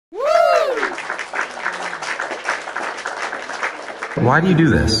Why do you do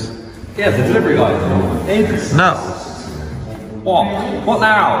this? Yeah, the delivery guy. No. What? What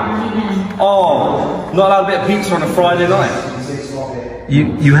now? Oh, not allowed a bit of pizza on a Friday night.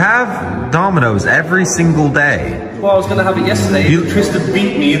 You have Dominoes every single day. Well, I was gonna have it yesterday. Tristan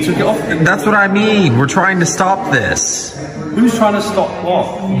beat me and took it off. That's what I mean. We're trying to stop this. Who's trying to stop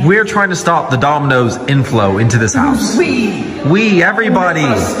what? We're trying to stop the Dominoes inflow into this house. We, everybody.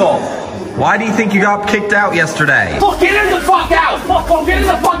 Stop. Why do you think you got kicked out yesterday? Get him the fuck out! Get him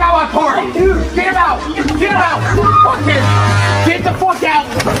the fuck out of my party! Get him out! Get him out! Fuck him! Get the fuck out!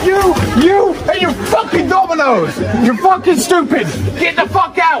 You and your fucking Dominoes! You're fucking stupid! Get the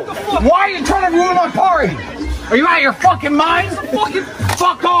fuck out! Why are you trying to ruin my party? Are you out of your fucking mind?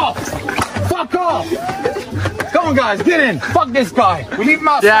 Fuck off! Fuck off! Come on, guys, get in! Fuck this guy! We leave him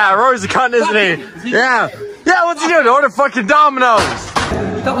outside! Yeah, Rory's a cunt, isn't he? Yeah, what's he doing? Order fucking Dominoes!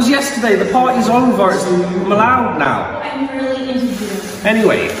 That was yesterday. The party's over. I'm allowed now. I'm really into you.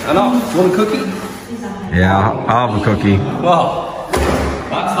 Anyway, enough. You want a cookie? Yeah, I'll have a cookie. Well,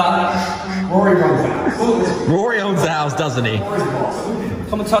 that's that. Rory owns the house, doesn't he?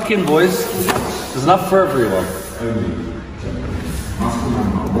 Come and tuck in, boys. There's enough for everyone.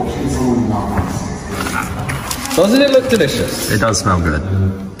 Doesn't it look delicious? It does smell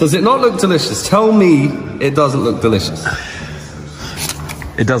good. Does it not look delicious? Tell me it doesn't look delicious.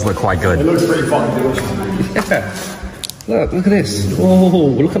 It does look quite good. It looks pretty fucking delicious. Yeah. Look at this. Oh,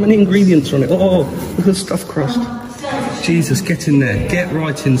 look how many ingredients are on it. Oh, look at the stuffed crust. Jesus, get in there. Get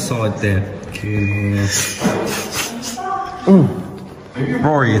right inside there.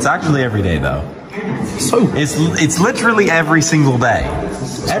 Rory, it's actually every day though. So It's literally every single day.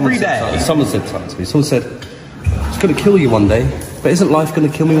 Every day. Someone said something to me. Someone said, it's going to kill you one day. But isn't life going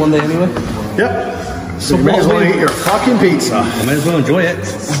to kill me one day anyway? Yep. So you may as well eat your fucking pizza. I may as well enjoy it.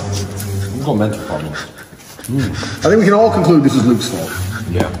 I've got mental problems. I think we can all conclude this is Luke's fault.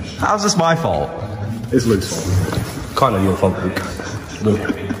 Yeah. How's this my fault? It's Luke's fault. Kind of your fault, Luke. Luke.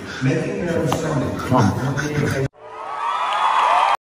 Come.